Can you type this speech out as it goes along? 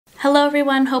Hello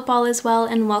everyone, hope all is well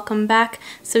and welcome back.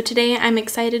 So today I'm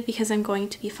excited because I'm going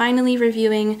to be finally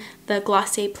reviewing the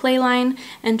Glossier Play line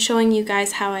and showing you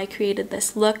guys how I created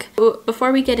this look.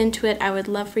 Before we get into it, I would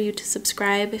love for you to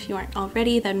subscribe if you aren't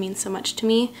already. That means so much to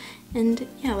me. And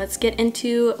yeah, let's get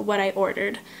into what I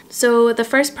ordered. So the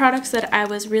first products that I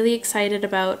was really excited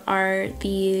about are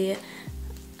the,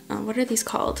 what are these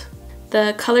called?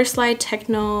 The Color Slide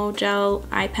Techno Gel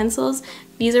Eye Pencils.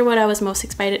 These are what I was most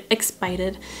excited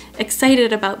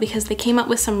about because they came up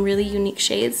with some really unique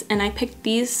shades, and I picked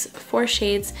these 4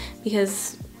 shades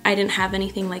because I didn't have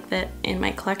anything like that in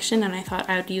my collection and I thought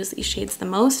I would use these shades the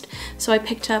most. So I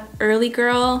picked up Early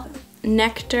Girl,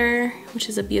 Nectar, which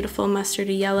is a beautiful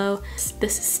mustardy yellow,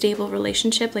 this is Stable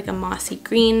Relationship, like a mossy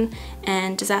green,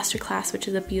 and Disaster Class, which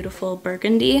is a beautiful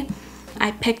burgundy.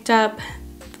 I picked up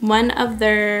one of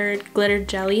their glitter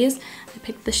jellies. I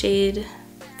picked the shade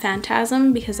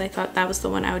Phantasm because I thought that was the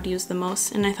one I would use the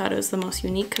most, and I thought it was the most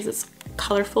unique because it's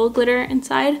colorful glitter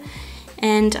inside.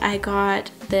 And I got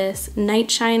this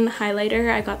Night Shine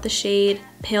highlighter. I got the shade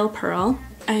Pale Pearl.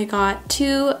 I got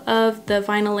 2 of the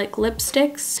Vinylic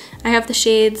lipsticks. I have the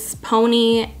shades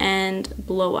Pony and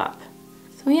Blow Up.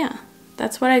 So yeah,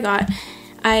 that's what I got.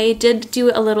 I did do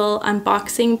a little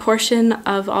unboxing portion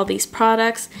of all these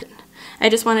products. I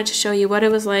just wanted to show you what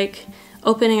it was like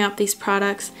opening up these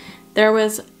products. There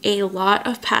was a lot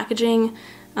of packaging,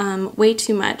 way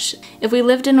too much. If we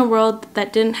lived in a world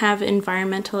that didn't have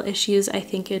environmental issues, I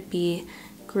think it'd be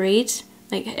great.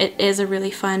 Like, it is a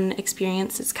really fun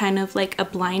experience. It's kind of like a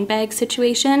blind bag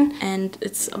situation, and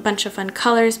it's a bunch of fun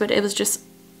colors, but it was just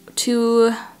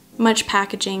too much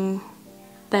packaging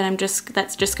that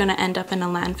that's just gonna end up in a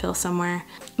landfill somewhere.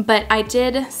 But I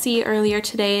did see earlier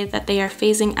today that they are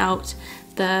phasing out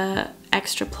the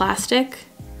extra plastic,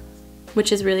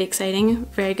 which is really exciting.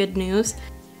 Very good news.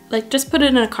 Like, just put it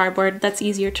in a cardboard, that's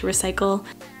easier to recycle.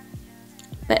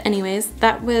 But anyways,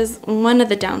 that was one of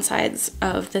the downsides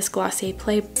of this Glossier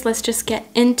Play. Let's just get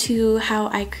into how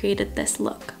I created this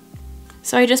look.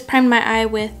 So I just primed my eye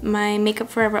with my Makeup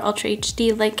Forever Ultra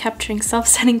HD Light Capturing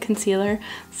Self-Setting Concealer,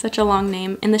 such a long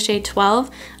name, in the shade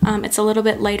 12. It's a little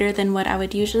bit lighter than what I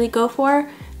would usually go for,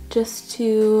 just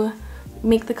to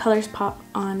make the colors pop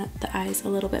on the eyes a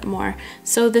little bit more.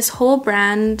 So this whole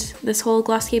brand, this whole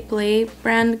Glossier Play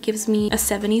brand gives me a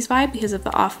 70s vibe because of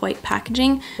the off-white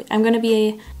packaging. I'm gonna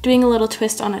be doing a little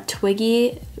twist on a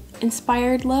Twiggy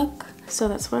inspired look. So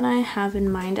that's what I have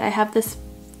in mind. I have this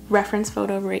reference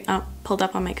photo right pulled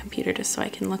up on my computer just so I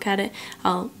can look at it.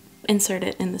 I'll insert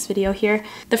it in this video here.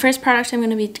 The first product I'm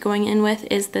gonna be going in with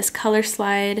is this Color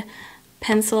Slide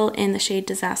pencil in the shade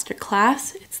Disaster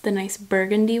Class. It's the nice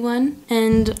burgundy one.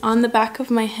 And on the back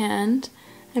of my hand,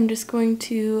 I'm just going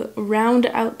to round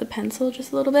out the pencil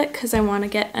just a little bit because I want to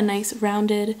get a nice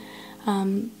rounded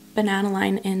banana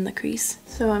line in the crease.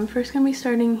 So I'm first going to be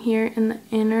starting here in the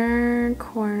inner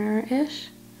corner-ish.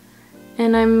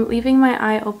 And I'm leaving my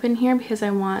eye open here because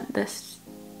I want this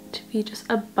to be just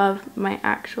above my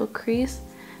actual crease,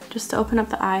 just to open up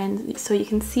the eye and so you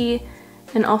can see,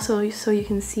 and also so you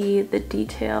can see the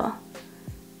detail.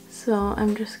 So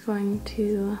I'm just going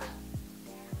to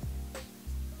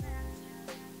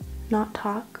not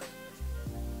talk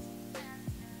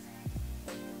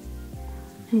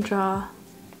and draw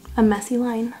a messy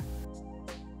line.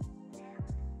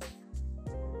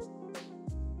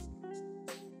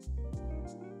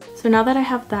 So now that I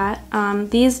have that,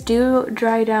 these do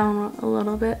dry down a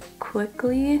little bit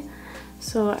quickly,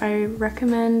 so I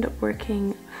recommend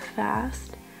working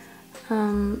fast.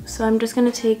 So I'm just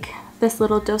going to take this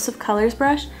little Dose of Colors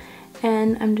brush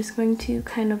and I'm just going to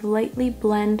kind of lightly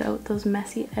blend out those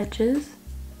messy edges.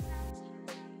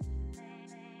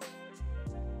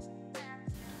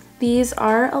 These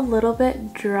are a little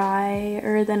bit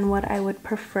drier than what I would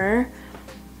prefer,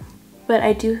 but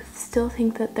I do still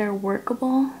think that they're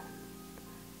workable.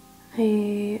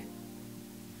 I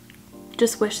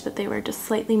just wish that they were just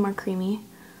slightly more creamy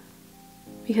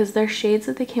because their shades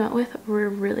that they came out with were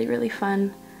really, really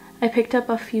fun. I picked up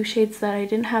a few shades that I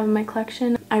didn't have in my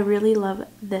collection. I really love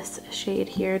this shade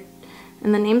here,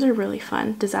 and the names are really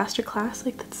fun. Disaster Class,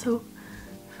 like, that's so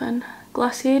fun.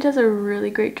 Glossier does a really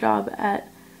great job at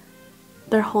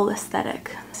their whole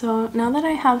aesthetic. So now that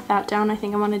I have that down, I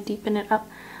think I want to deepen it up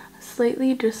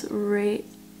slightly, just right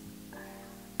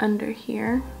under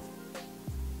here.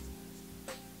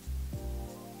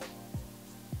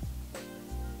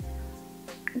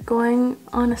 Going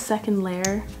on a second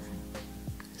layer,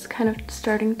 it's kind of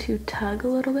starting to tug a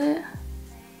little bit.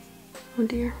 Oh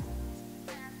dear.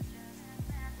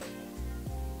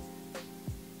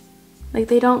 Like, Like,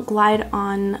 they don't glide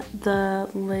on the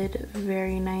lid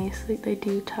very nice. Like, they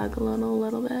do tug a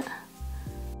little bit.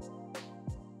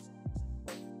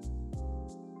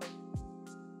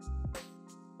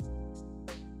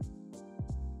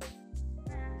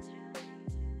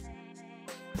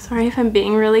 Sorry if I'm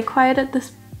being really quiet at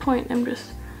this point. I'm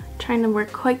just trying to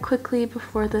work quite quickly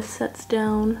before this sets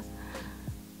down.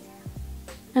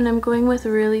 And I'm going with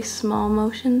really small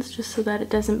motions just so that it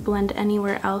doesn't blend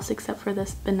anywhere else except for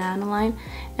this banana line.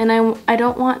 And I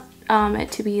don't want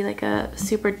it to be like a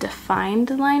super defined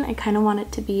line. I kind of want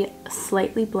it to be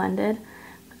slightly blended.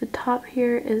 But the top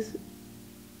here is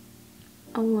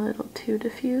a little too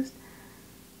diffused.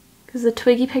 Because the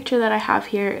Twiggy picture that I have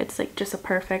here, it's like just a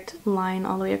perfect line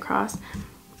all the way across.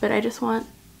 But I just want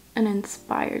an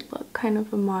inspired look, kind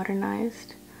of a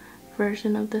modernized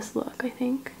version of this look, I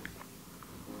think.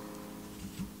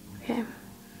 Okay, I'm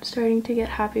starting to get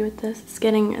happy with this.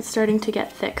 It's starting to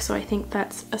get thick, so I think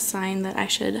that's a sign that I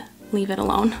should leave it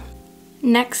alone.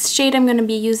 Next shade I'm going to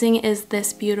be using is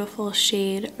this beautiful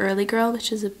shade Early Girl,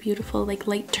 which is a beautiful like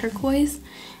light turquoise.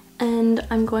 And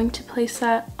I'm going to place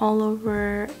that all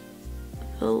over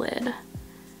the lid,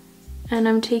 and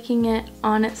I'm taking it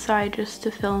on its side just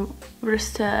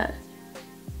to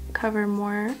cover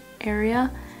more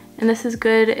area. And this is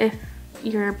good if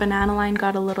your banana line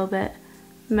got a little bit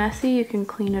messy. You can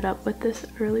clean it up with this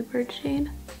Early Bird shade.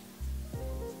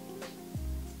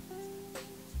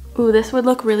 Ooh, this would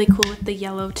look really cool with the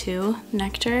yellow too,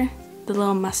 Nectar, the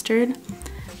little mustard.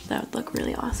 That would look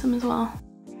really awesome as well.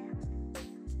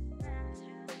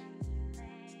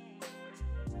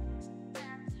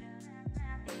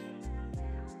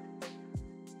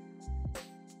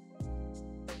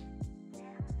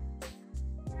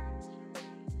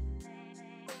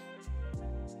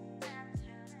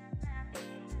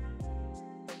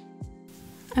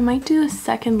 I might do a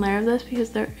second layer of this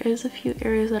because there is a few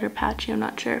areas that are patchy. I'm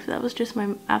not sure if that was just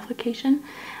my application.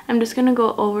 I'm just going to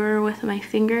go over with my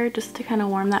finger just to kind of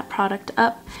warm that product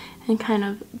up and kind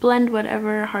of blend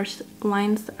whatever harsh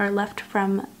lines are left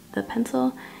from the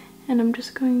pencil. And I'm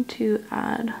just going to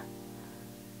add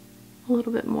a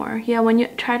little bit more. Yeah, when you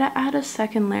try to add a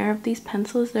second layer of these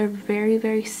pencils, they're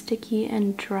very sticky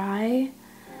and dry.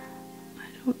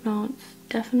 I don't know, it's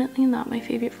definitely not my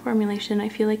favorite formulation. I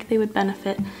feel like they would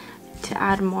benefit to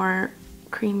add more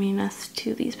creaminess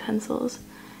to these pencils,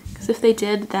 because if they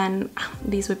did, then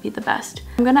these would be the best.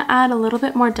 I'm gonna add a little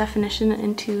bit more definition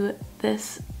into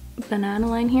this banana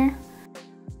line here.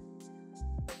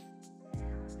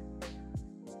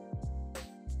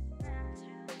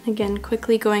 Again,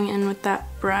 quickly going in with that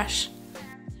brush.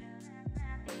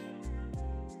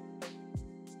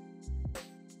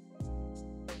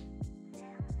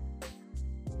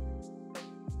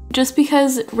 Just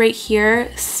because right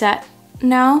here set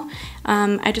now,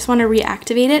 I just want to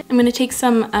reactivate it. I'm going to take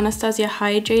some Anastasia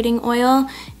hydrating oil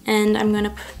and I'm going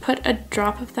to put a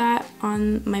drop of that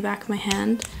on my back of my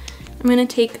hand. I'm going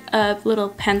to take a little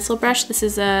pencil brush. This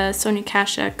is a Sonia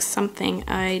Kashuk something.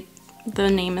 The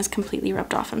name is completely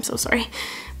rubbed off, I'm so sorry.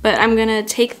 But I'm going to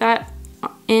take that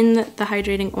in the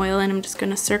hydrating oil and I'm just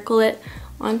going to circle it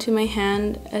onto my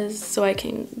hand so I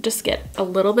can just get a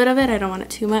little bit of it. I don't want it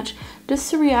too much, just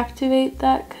to reactivate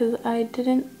that because I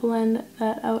didn't blend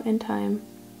that out in time.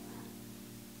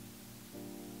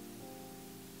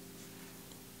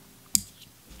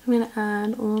 I'm gonna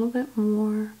add a little bit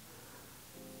more.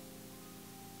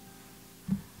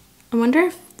 I wonder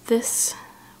if this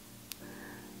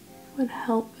would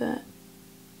help it.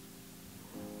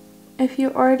 If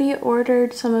you already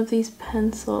ordered some of these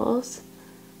pencils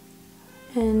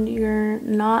and you're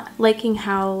not liking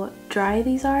how dry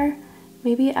these are,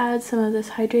 maybe add some of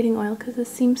this hydrating oil because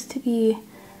this seems to be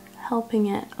helping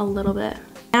it a little bit.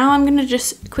 Now I'm going to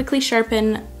just quickly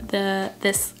sharpen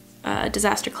this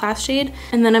Disaster Class shade,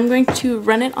 and then I'm going to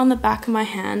run it on the back of my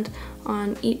hand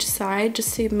on each side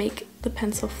just to make the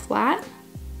pencil flat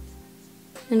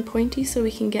and pointy so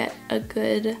we can get a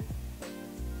good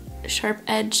sharp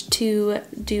edge to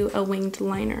do a winged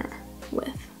liner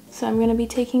with. So I'm going to be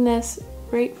taking this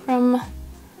right from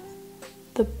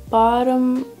the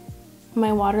bottom,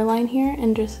 my waterline here,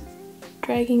 and just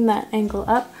dragging that angle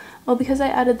up. Well, because I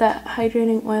added that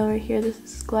hydrating oil right here, this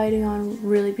is gliding on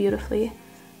really beautifully.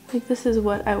 Like, this is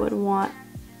what I would want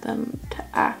them to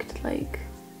act like.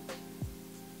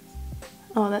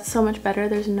 Oh, that's so much better.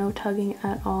 There's no tugging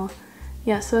at all.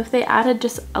 Yeah, so if they added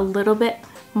just a little bit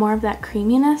more of that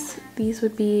creaminess, these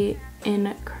would be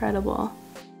incredible.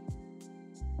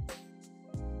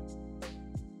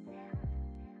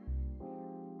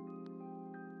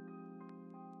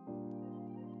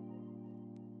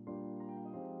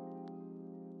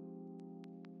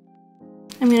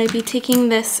 I'm going to be taking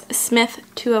this Smith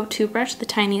 202 brush, the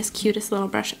tiniest, cutest little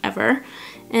brush ever.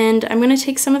 And I'm going to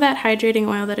take some of that hydrating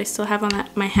oil that I still have on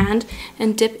my hand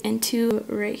and dip into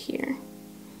right here.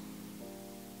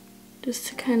 Just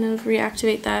to kind of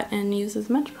reactivate that and use as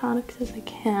much product as I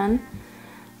can.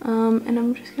 And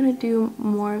I'm just going to do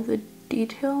more of the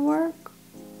detail work.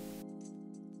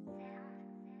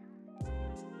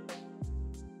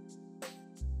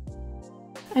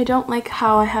 I don't like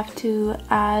how I have to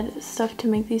add stuff to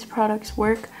make these products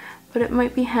work, but it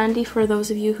might be handy for those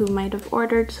of you who might have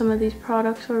ordered some of these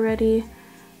products already.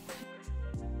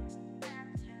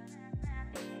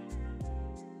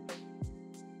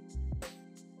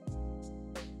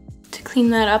 To clean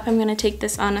that up, I'm going to take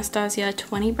this Anastasia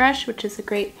 20 brush, which is a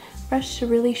great brush to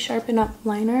really sharpen up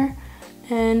liner,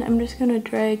 and I'm just going to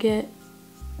drag it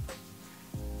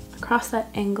across that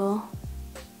angle.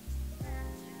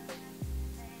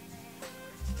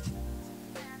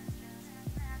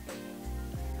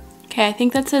 Okay, I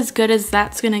think that's as good as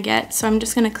that's gonna get, so I'm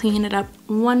just gonna clean it up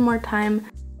one more time.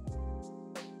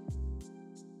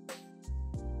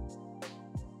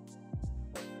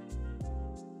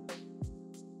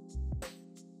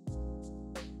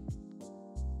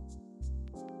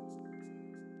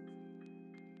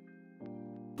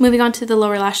 Moving on to the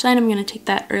lower lash line, I'm gonna take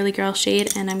that Early Girl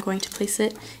shade and I'm going to place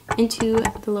it into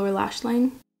the lower lash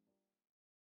line.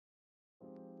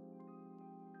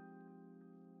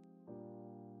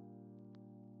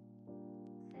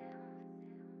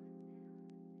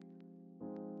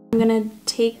 I'm gonna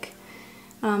take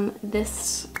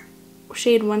this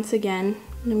shade once again,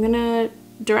 and I'm gonna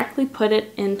directly put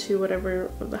it into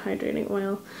whatever of the hydrating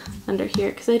oil under here,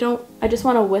 because I just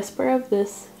want a whisper of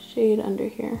this shade under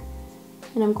here,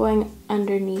 and I'm going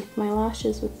underneath my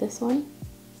lashes with this one.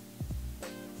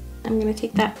 I'm gonna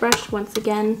take that brush once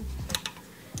again,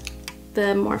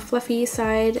 the more fluffy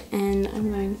side, and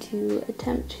I'm going to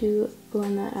attempt to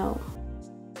blend that out.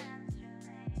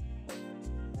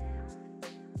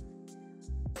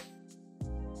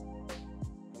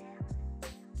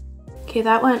 Okay,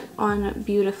 that went on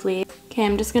beautifully. Okay,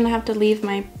 I'm just gonna have to leave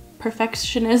my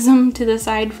perfectionism to the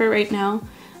side for right now.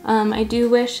 I do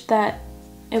wish that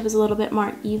it was a little bit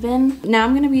more even. Now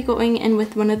I'm gonna be going in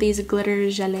with one of these glitter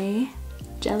jelly,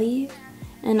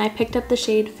 and I picked up the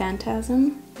shade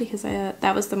Phantasm because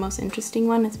that was the most interesting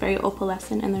one. It's very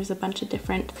opalescent and there's a bunch of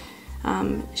different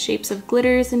shapes of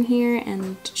glitters in here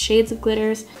and shades of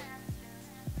glitters.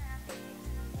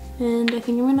 And I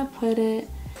think I'm gonna put it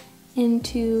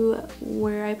into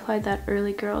where I applied that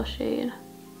Early Girl shade.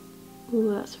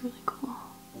 Ooh, that's really cool.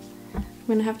 I'm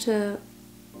gonna have to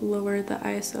lower the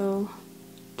ISO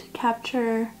to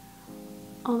capture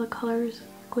all the colors of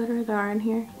glitter there are in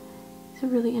here. These are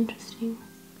really interesting.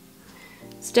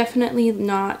 It's definitely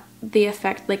not the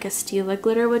effect like a Stila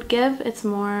glitter would give. It's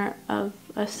more of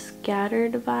a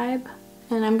scattered vibe.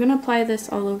 And I'm gonna apply this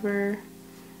all over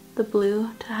the blue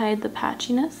to hide the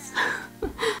patchiness.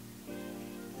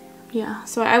 Yeah,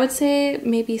 so I would say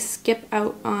maybe skip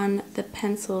out on the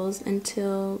pencils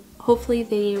until hopefully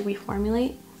they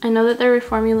reformulate. I know that they're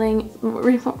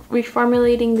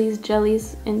reformulating these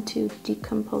jellies into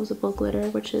decomposable glitter,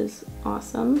 which is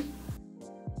awesome.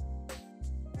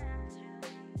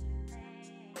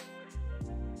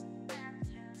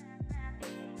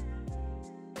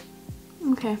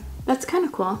 Okay, that's kind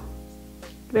of cool.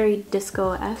 Very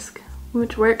disco-esque,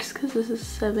 which works because this is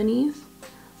 70s,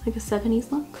 like a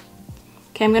 70s look.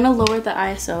 Okay, I'm gonna lower the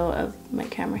ISO of my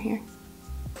camera here.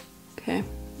 Okay,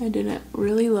 I did it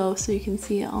really low so you can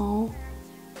see all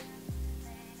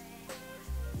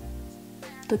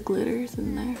the glitters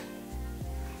in there.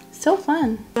 So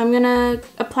fun. I'm gonna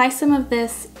apply some of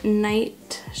this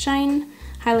Night Shine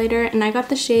highlighter, and I got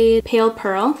the shade Pale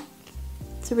Pearl.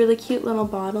 It's a really cute little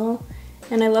bottle,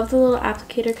 and I love the little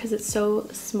applicator because it's so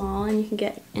small and you can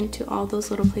get into all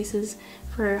those little places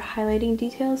for highlighting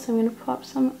details. So I'm going to pop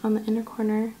some on the inner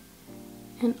corner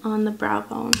and on the brow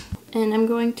bone. And I'm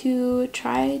going to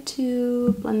try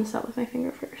to blend this out with my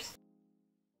finger first.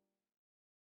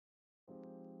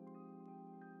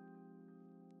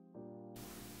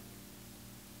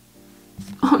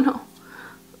 Oh no,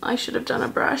 I should have done a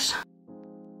brush.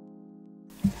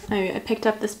 I picked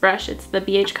up this brush. It's the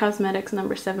BH Cosmetics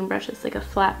No. 7 brush. It's like a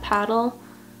flat paddle.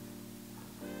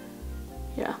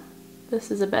 Yeah,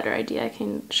 this is a better idea. I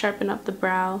can sharpen up the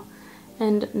brow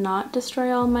and not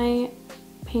destroy all my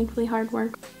painfully hard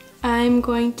work. I'm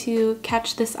going to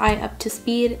catch this eye up to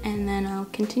speed and then I'll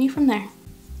continue from there.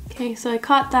 Okay, so I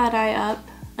caught that eye up.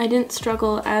 I didn't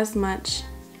struggle as much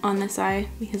on this eye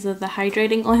because of the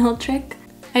hydrating oil trick.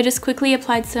 I just quickly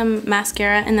applied some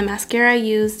mascara, and the mascara I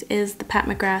used is the Pat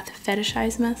McGrath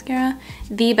Fetishize mascara,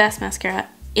 the best mascara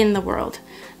in the world.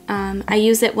 I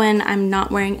use it when I'm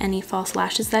not wearing any false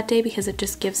lashes that day because it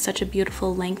just gives such a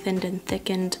beautiful lengthened and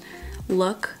thickened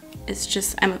look. It's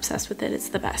just, I'm obsessed with it. It's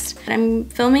the best. I'm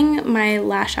filming my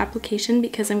lash application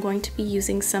because I'm going to be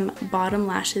using some bottom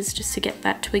lashes just to get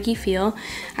that twiggy feel.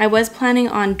 I was planning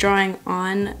on drawing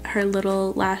on her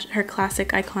little lash, her classic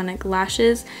iconic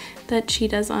lashes that she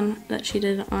did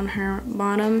on her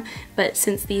bottom, but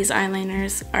since these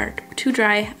eyeliners are too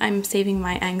dry, I'm saving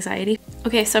my anxiety.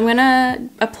 Okay, so I'm gonna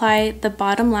apply the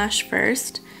bottom lash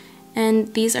first,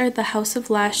 and these are the House of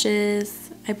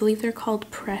Lashes. I believe they're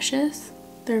called Precious.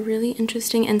 They're really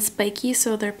interesting and spiky,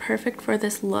 so they're perfect for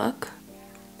this look.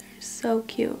 They're so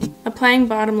cute. Applying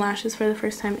bottom lashes for the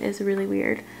first time is really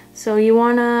weird, so you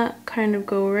wanna kind of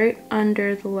go right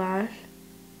under the lash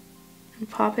and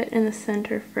pop it in the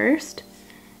center first,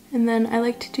 and then I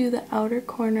like to do the outer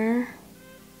corner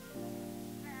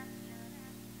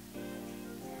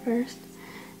first,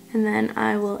 and then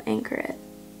I will anchor it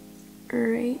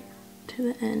right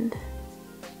to the end.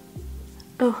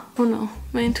 Oh no,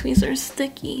 my tweezers are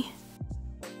sticky.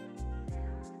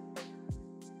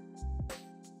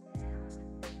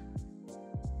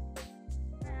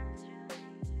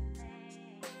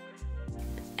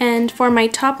 And for my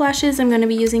top lashes, I'm going to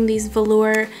be using these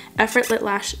velour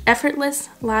effortless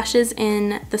lashes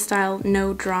in the style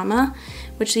No Drama,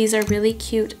 which these are really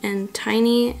cute and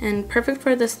tiny and perfect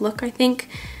for this look, I think,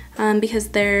 because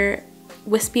they're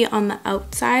wispy on the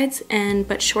outsides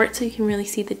but short, so you can really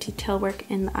see the detail work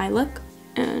in the eye look.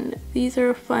 And these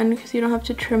are fun because you don't have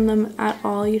to trim them at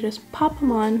all. You just pop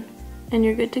them on and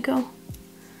you're good to go.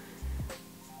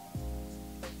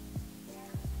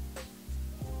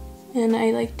 And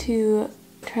I like to,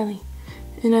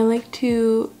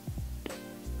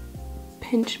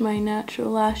 pinch my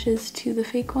natural lashes to the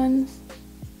fake ones.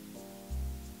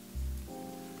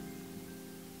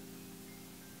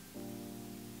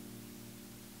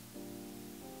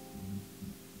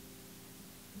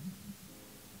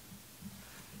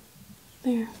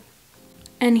 There.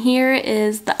 And here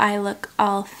is the eye look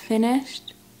all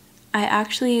finished. I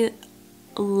actually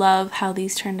love how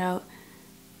these turned out.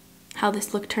 How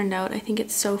this look turned out. I think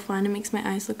it's so fun. It makes my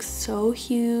eyes look so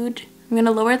huge. I'm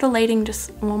gonna lower the lighting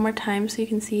just one more time so you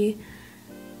can see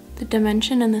the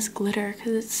dimension in this glitter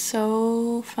because it's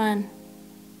so fun.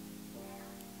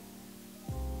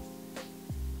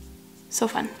 So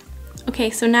fun.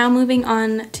 Okay, so now moving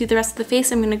on to the rest of the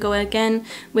face, I'm gonna go again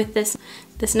with this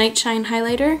Night Shine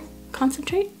highlighter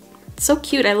concentrate. It's so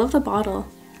cute. I love the bottle.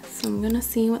 So I'm gonna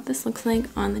see what this looks like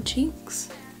on the cheeks.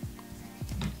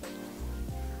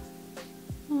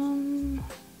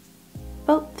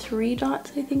 About 3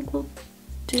 dots I think will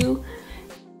do.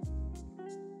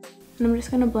 And I'm just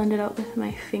gonna blend it out with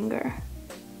my finger.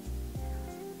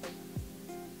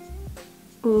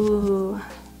 Ooh.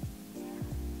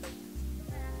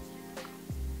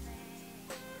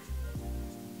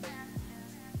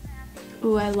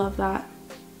 Ooh, I love that.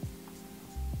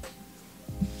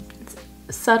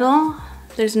 It's subtle,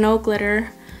 there's no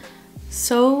glitter.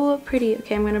 So pretty.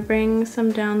 Okay, I'm gonna bring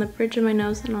some down the bridge of my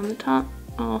nose and on the top.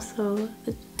 Also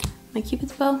my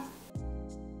Cupid's bow.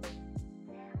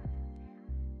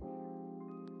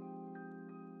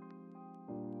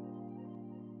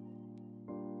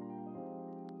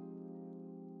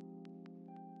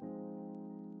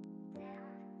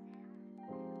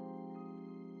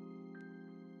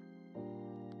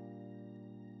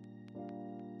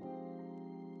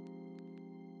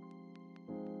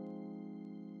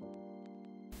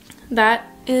 That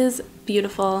is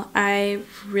beautiful. I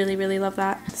really love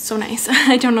that. It's so nice.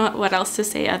 I don't know what else to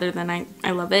say other than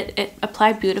I love it. It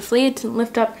applied beautifully. It didn't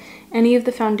lift up any of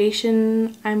the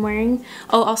foundation I'm wearing.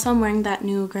 Oh, also I'm wearing that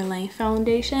new Guerlain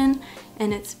foundation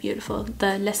and it's beautiful.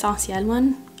 The L'Essentiel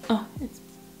one. Oh, it's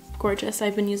gorgeous.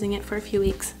 I've been using it for a few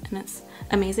weeks and it's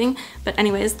amazing. But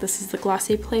anyways, this is the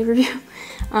Glossier Play review.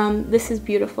 This is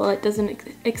beautiful. It doesn't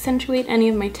accentuate any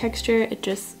of my texture. It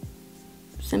just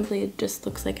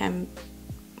looks like I'm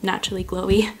naturally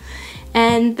glowy.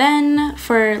 And then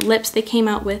for lips, they came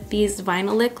out with these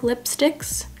Vinylic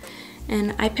lipsticks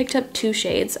and I picked up 2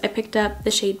 shades. I picked up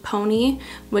the shade Pony,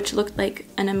 which looked like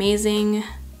an amazing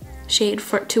shade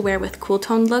to wear with cool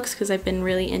toned looks because I've been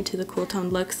really into the cool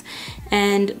toned looks,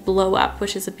 and Blow Up,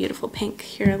 which is a beautiful pink.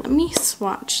 Here, let me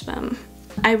swatch them.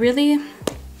 I really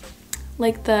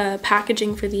like the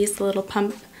packaging for these, the little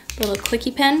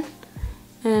clicky pen,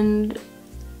 and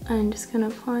I'm just gonna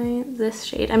apply this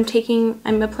shade. I'm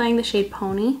applying the shade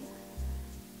Pony.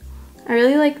 I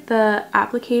really like the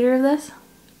applicator of this.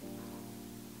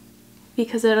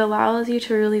 because it allows you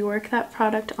to really work that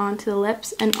product onto the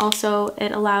lips, and also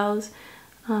it allows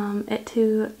it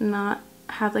to not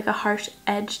have like a harsh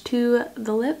edge to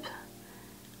the lip.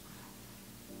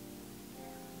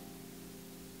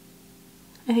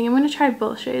 I think I'm going to try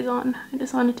both shades on. I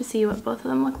just wanted to see what both of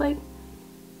them look like.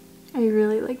 I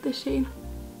really like this shade.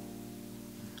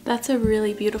 That's a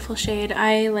really beautiful shade.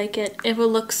 I like it. It will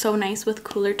look so nice with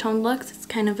cooler toned looks. It's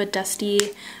kind of a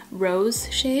dusty rose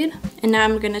shade. And now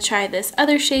I'm going to try this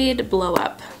other shade, Blow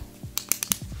Up.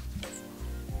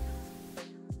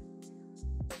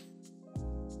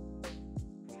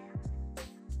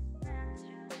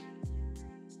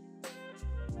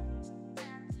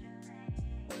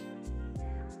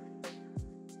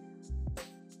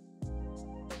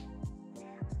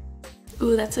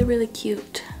 Ooh, that's a really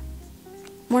cute,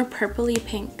 more purpley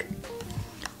pink.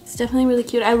 It's definitely really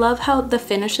cute. I love how the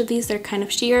finish of these, they're kind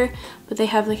of sheer, but they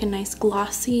have like a nice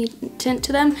glossy tint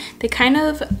to them. They kind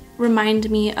of remind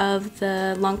me of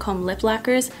the Lancome lip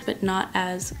lacquers, but not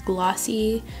as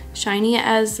glossy, shiny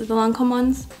as the Lancome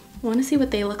ones. I want to see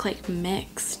what they look like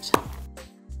mixed.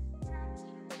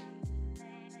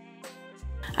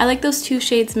 I like those two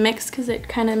shades mixed because it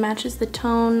kind of matches the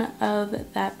tone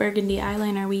of that burgundy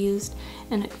eyeliner we used,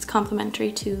 and it's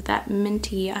complementary to that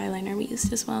minty eyeliner we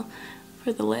used as well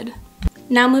for the lid.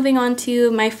 Now moving on to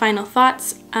my final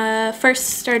thoughts. First,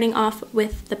 starting off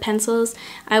with the pencils,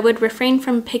 I would refrain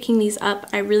from picking these up.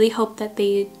 I really hope that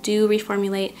they do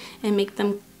reformulate and make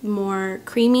them more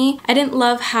creamy. I didn't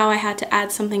love how I had to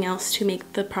add something else to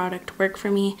make the product work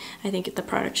for me. I think the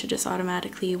product should just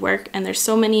automatically work, and there's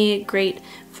so many great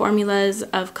formulas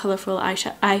of colorful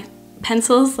eye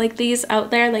pencils like these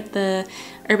out there, like the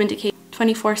Urban Decay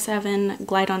 24/7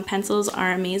 Glide On pencils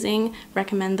are amazing.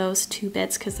 Recommend those 2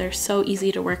 bits because they're so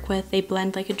easy to work with. They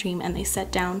blend like a dream and they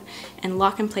set down and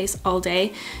lock in place all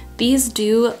day. These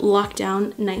do lock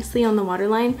down nicely on the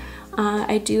waterline.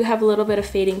 I do have a little bit of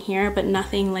fading here, but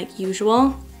nothing like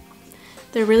usual.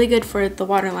 They're really good for the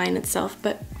waterline itself,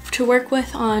 but to work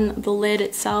with on the lid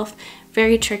itself,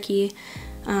 very tricky.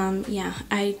 Yeah,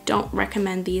 I don't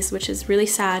recommend these, which is really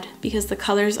sad because the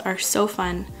colors are so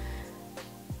fun.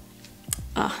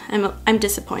 I'm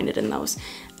disappointed in those.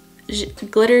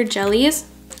 Glitter jellies,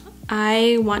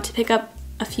 I want to pick up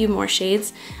a few more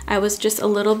shades. I was just a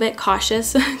little bit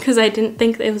cautious because I didn't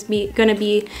think it was gonna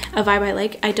be a vibe I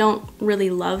like. I don't really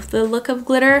love the look of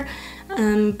glitter,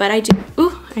 but I do,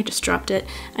 ooh, I just dropped it.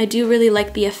 I do really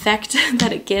like the effect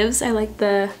that it gives. I like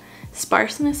the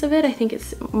sparseness of it. I think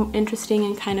it's interesting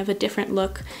and kind of a different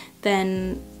look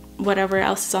than whatever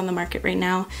else is on the market right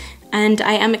now. And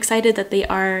I am excited that they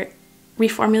are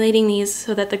reformulating these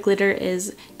so that the glitter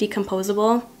is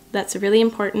decomposable. That's really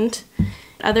important.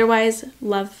 Otherwise,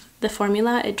 love the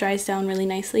formula. It dries down really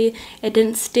nicely. It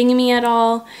didn't sting me at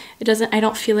all. I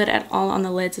don't feel it at all on the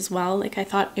lids as well. Like, I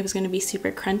thought it was going to be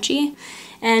super crunchy.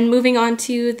 And moving on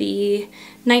to the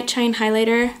Night Shine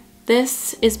highlighter.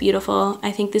 This is beautiful.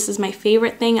 I think this is my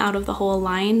favorite thing out of the whole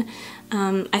line.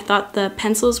 I thought the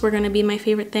pencils were going to be my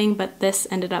favorite thing, but this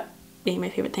ended up being my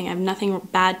favorite thing. I have nothing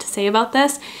bad to say about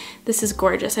this. This is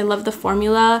gorgeous. I love the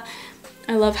formula.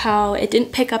 I love how it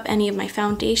didn't pick up any of my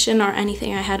foundation or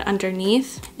anything I had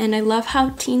underneath. And I love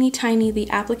how teeny tiny the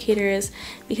applicator is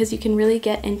because you can really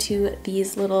get into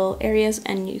these little areas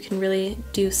and you can really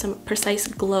do some precise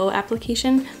glow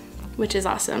application, which is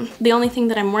awesome. The only thing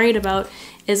that I'm worried about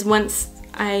is once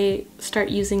I start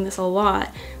using this a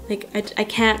lot, like I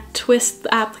can't twist the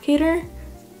applicator.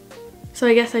 So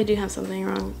I guess I do have something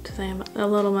wrong to say about, a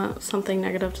little something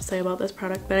negative to say about this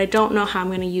product, but I don't know how I'm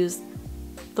going to use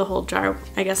the whole jar.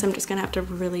 I guess I'm just gonna have to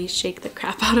really shake the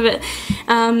crap out of it.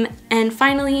 And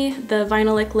finally, the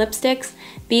Vinylic lipsticks.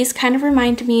 These kind of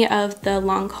remind me of the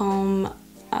Lancome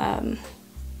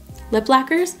lip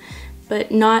lacquers,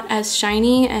 but not as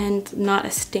shiny and not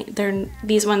a stain.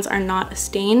 These ones are not a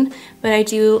stain, but I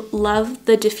do love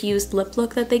the diffused lip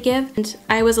look that they give. And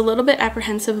I was a little bit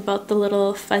apprehensive about the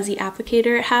little fuzzy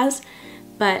applicator it has,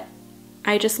 but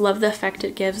I just love the effect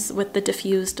it gives with the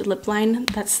diffused lip line.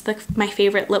 That's my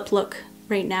favorite lip look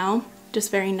right now. Just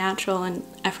very natural and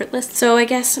effortless. So I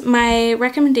guess my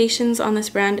recommendations on this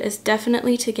brand is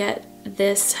definitely to get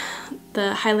this,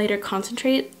 the highlighter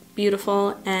concentrate,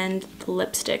 beautiful, and the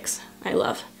lipsticks, I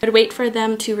love. I'd wait for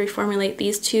them to reformulate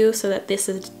these two so that this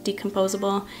is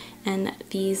decomposable and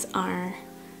these are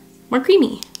more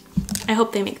creamy. I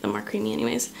hope they make them more creamy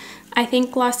anyways. I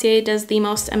think Glossier does the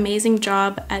most amazing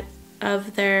job at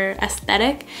of their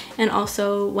aesthetic, and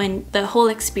also when the whole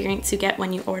experience you get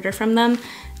when you order from them.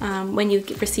 When you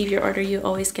receive your order, you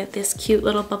always get this cute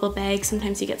little bubble bag.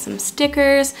 Sometimes you get some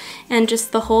stickers, and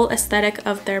just the whole aesthetic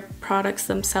of their products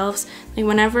themselves. Like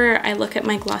whenever I look at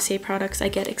my Glossier products, I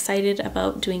get excited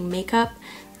about doing makeup.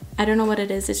 I don't know what it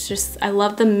is, it's just, I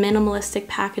love the minimalistic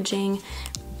packaging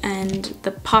and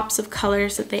the pops of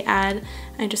colors that they add.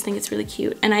 I just think it's really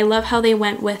cute. And I love how they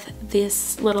went with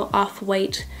this little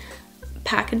off-white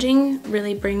packaging.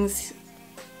 Really brings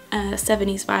a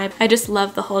 70s vibe. I just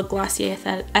love the whole Glossier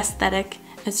aesthetic.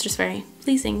 It's just very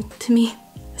pleasing to me.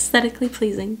 Aesthetically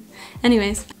pleasing.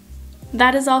 Anyways,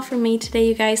 that is all for me today,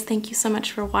 you guys. Thank you so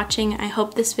much for watching. I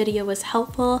hope this video was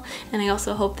helpful, and I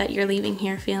also hope that you're leaving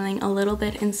here feeling a little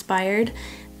bit inspired.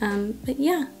 But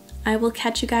yeah, I will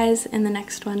catch you guys in the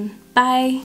next one. Bye!